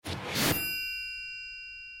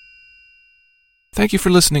Thank you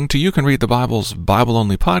for listening to You Can Read the Bible's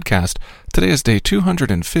Bible-Only podcast. Today is day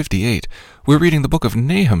 258. We're reading the book of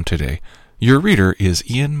Nahum today. Your reader is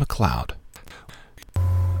Ian McLeod.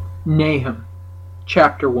 Nahum,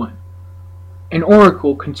 Chapter 1. An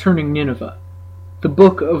oracle concerning Nineveh. The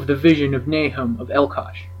book of the vision of Nahum of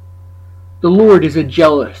Elkosh. The Lord is a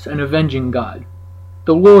jealous and avenging God.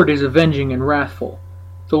 The Lord is avenging and wrathful.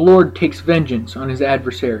 The Lord takes vengeance on his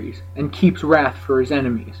adversaries, and keeps wrath for his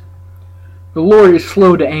enemies. The Lord is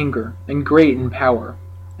slow to anger, and great in power,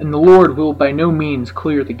 and the Lord will by no means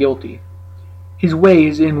clear the guilty. His way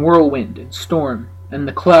is in whirlwind and storm, and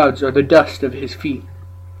the clouds are the dust of his feet.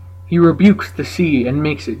 He rebukes the sea and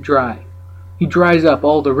makes it dry. He dries up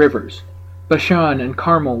all the rivers. Bashan and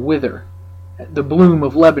Carmel wither. The bloom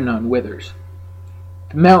of Lebanon withers.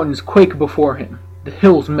 The mountains quake before him. The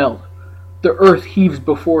hills melt. The earth heaves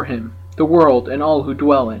before him, the world and all who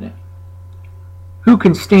dwell in it. Who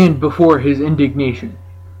can stand before his indignation?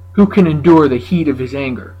 Who can endure the heat of his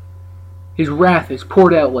anger? His wrath is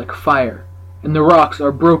poured out like fire, and the rocks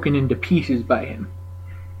are broken into pieces by him.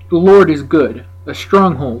 The Lord is good, a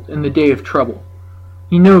stronghold in the day of trouble.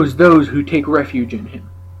 He knows those who take refuge in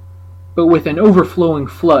him. But with an overflowing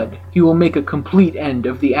flood he will make a complete end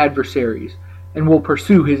of the adversaries, and will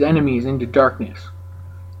pursue his enemies into darkness.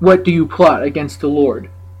 What do you plot against the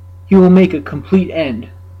Lord? He will make a complete end.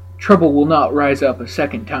 Trouble will not rise up a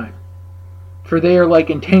second time. For they are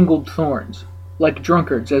like entangled thorns, like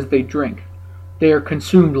drunkards as they drink. They are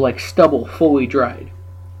consumed like stubble fully dried.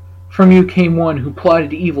 From you came one who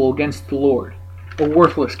plotted evil against the Lord, a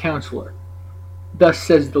worthless counselor. Thus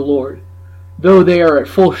says the Lord, though they are at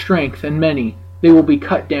full strength and many, they will be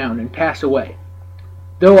cut down and pass away.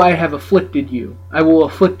 Though I have afflicted you, I will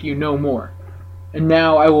afflict you no more. And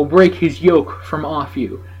now I will break his yoke from off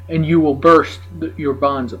you, and you will burst your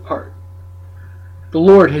bonds apart. The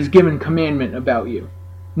Lord has given commandment about you.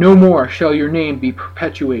 No more shall your name be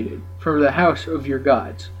perpetuated. From the house of your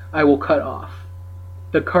gods I will cut off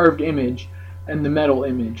the carved image and the metal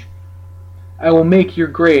image. I will make your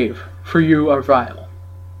grave, for you are vile.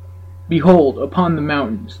 Behold, upon the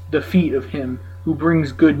mountains, the feet of him who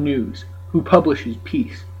brings good news, who publishes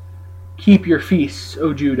peace. Keep your feasts,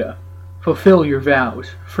 O Judah. Fulfill your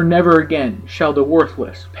vows, for never again shall the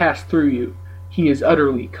worthless pass through you. He is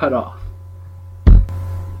utterly cut off.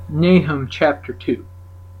 Nahum chapter 2.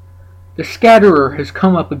 The scatterer has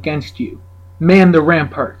come up against you. Man the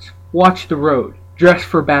ramparts, watch the road, dress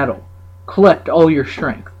for battle, collect all your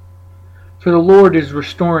strength. For the Lord is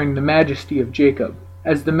restoring the majesty of Jacob,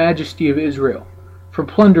 as the majesty of Israel, for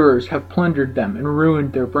plunderers have plundered them and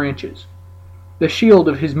ruined their branches. The shield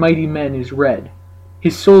of his mighty men is red.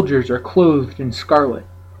 His soldiers are clothed in scarlet.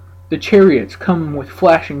 The chariots come with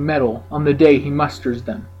flashing metal on the day he musters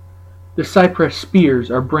them. The cypress spears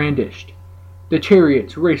are brandished. The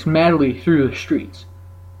chariots race madly through the streets.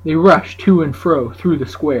 They rush to and fro through the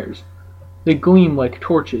squares. They gleam like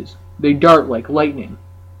torches. They dart like lightning.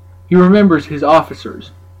 He remembers his officers.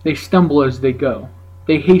 They stumble as they go.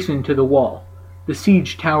 They hasten to the wall. The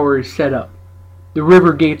siege tower is set up. The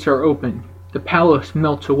river gates are opened. The palace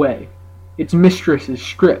melts away. Its mistress is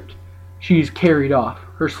stripped. She is carried off,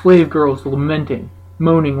 her slave girls lamenting,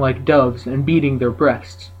 moaning like doves and beating their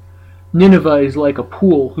breasts. Nineveh is like a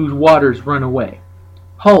pool whose waters run away.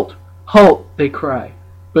 Halt! Halt! They cry,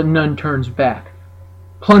 but none turns back.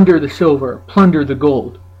 Plunder the silver, plunder the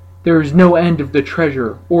gold. There is no end of the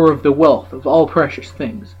treasure or of the wealth of all precious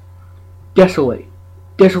things. Desolate,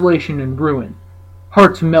 desolation and ruin.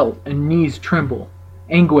 Hearts melt and knees tremble.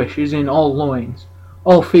 Anguish is in all loins.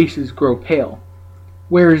 All faces grow pale.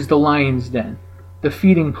 Where is the lion's den, the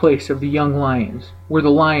feeding place of the young lions, where the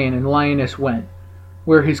lion and lioness went,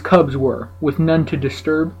 where his cubs were, with none to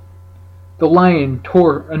disturb? The lion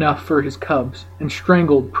tore enough for his cubs, and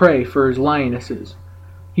strangled prey for his lionesses.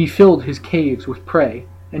 He filled his caves with prey,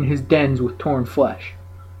 and his dens with torn flesh.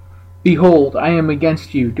 Behold, I am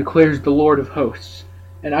against you, declares the Lord of hosts,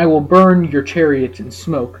 and I will burn your chariots in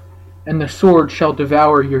smoke, and the sword shall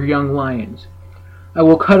devour your young lions. I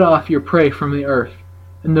will cut off your prey from the earth,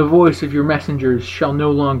 and the voice of your messengers shall no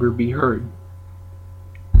longer be heard.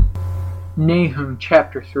 Nahum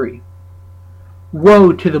chapter 3.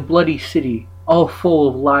 Woe to the bloody city, all full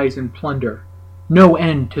of lies and plunder, no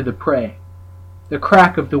end to the prey. The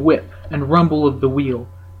crack of the whip and rumble of the wheel,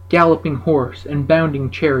 galloping horse and bounding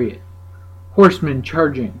chariot, horsemen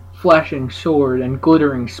charging, flashing sword and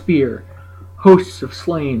glittering spear, hosts of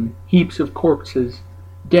slain, heaps of corpses,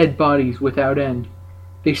 dead bodies without end.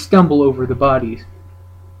 They stumble over the bodies,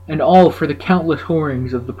 and all for the countless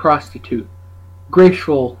whorings of the prostitute,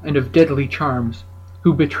 graceful and of deadly charms,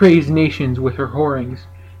 who betrays nations with her whorings,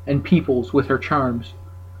 and peoples with her charms.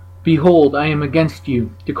 Behold, I am against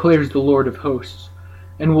you, declares the Lord of hosts,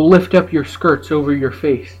 and will lift up your skirts over your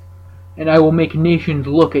face, and I will make nations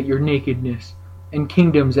look at your nakedness, and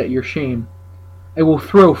kingdoms at your shame. I will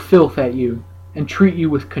throw filth at you, and treat you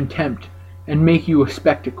with contempt, and make you a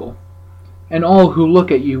spectacle. And all who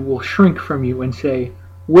look at you will shrink from you and say,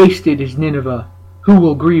 Wasted is Nineveh, who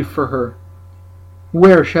will grieve for her?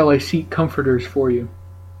 Where shall I seek comforters for you?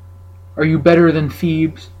 Are you better than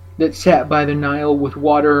Thebes, that sat by the Nile with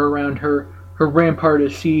water around her, her rampart a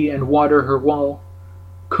sea, and water her wall?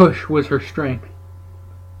 Cush was her strength.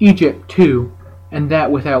 Egypt, too, and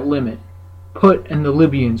that without limit. Put and the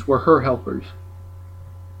Libyans were her helpers.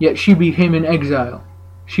 Yet she became an exile.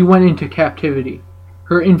 She went into captivity.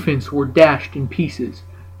 Her infants were dashed in pieces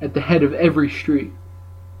at the head of every street.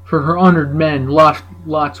 For her honored men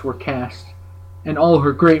lots were cast, and all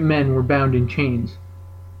her great men were bound in chains.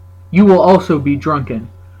 You will also be drunken.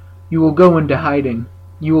 You will go into hiding.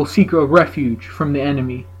 You will seek a refuge from the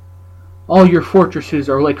enemy. All your fortresses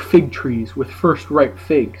are like fig trees with first ripe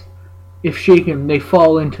figs. If shaken, they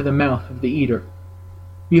fall into the mouth of the eater.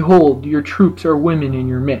 Behold, your troops are women in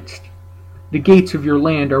your midst. The gates of your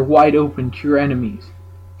land are wide open to your enemies.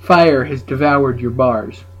 Fire has devoured your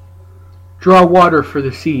bars. Draw water for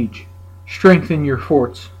the siege. Strengthen your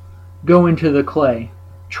forts. Go into the clay.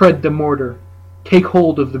 Tread the mortar. Take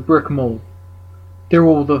hold of the brick mold. There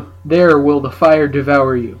will the fire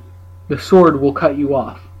devour you. The sword will cut you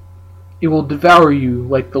off. It will devour you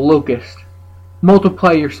like the locust.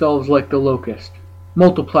 Multiply yourselves like the locust.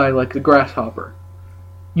 Multiply like the grasshopper.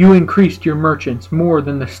 You increased your merchants more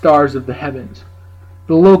than the stars of the heavens.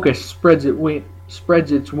 The locust spreads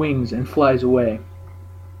its wings and flies away.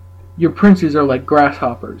 Your princes are like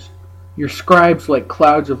grasshoppers, your scribes like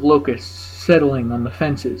clouds of locusts settling on the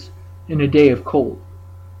fences in a day of cold.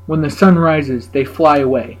 When the sun rises, they fly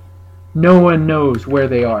away. No one knows where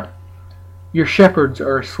they are. Your shepherds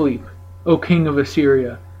are asleep, O king of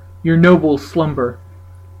Assyria. Your nobles slumber.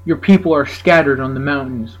 Your people are scattered on the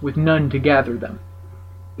mountains, with none to gather them.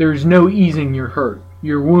 There is no easing your hurt.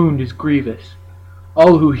 Your wound is grievous.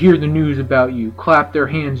 All who hear the news about you clap their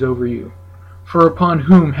hands over you. For upon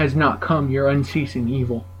whom has not come your unceasing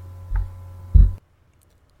evil?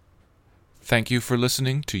 Thank you for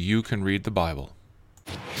listening to You Can Read the Bible.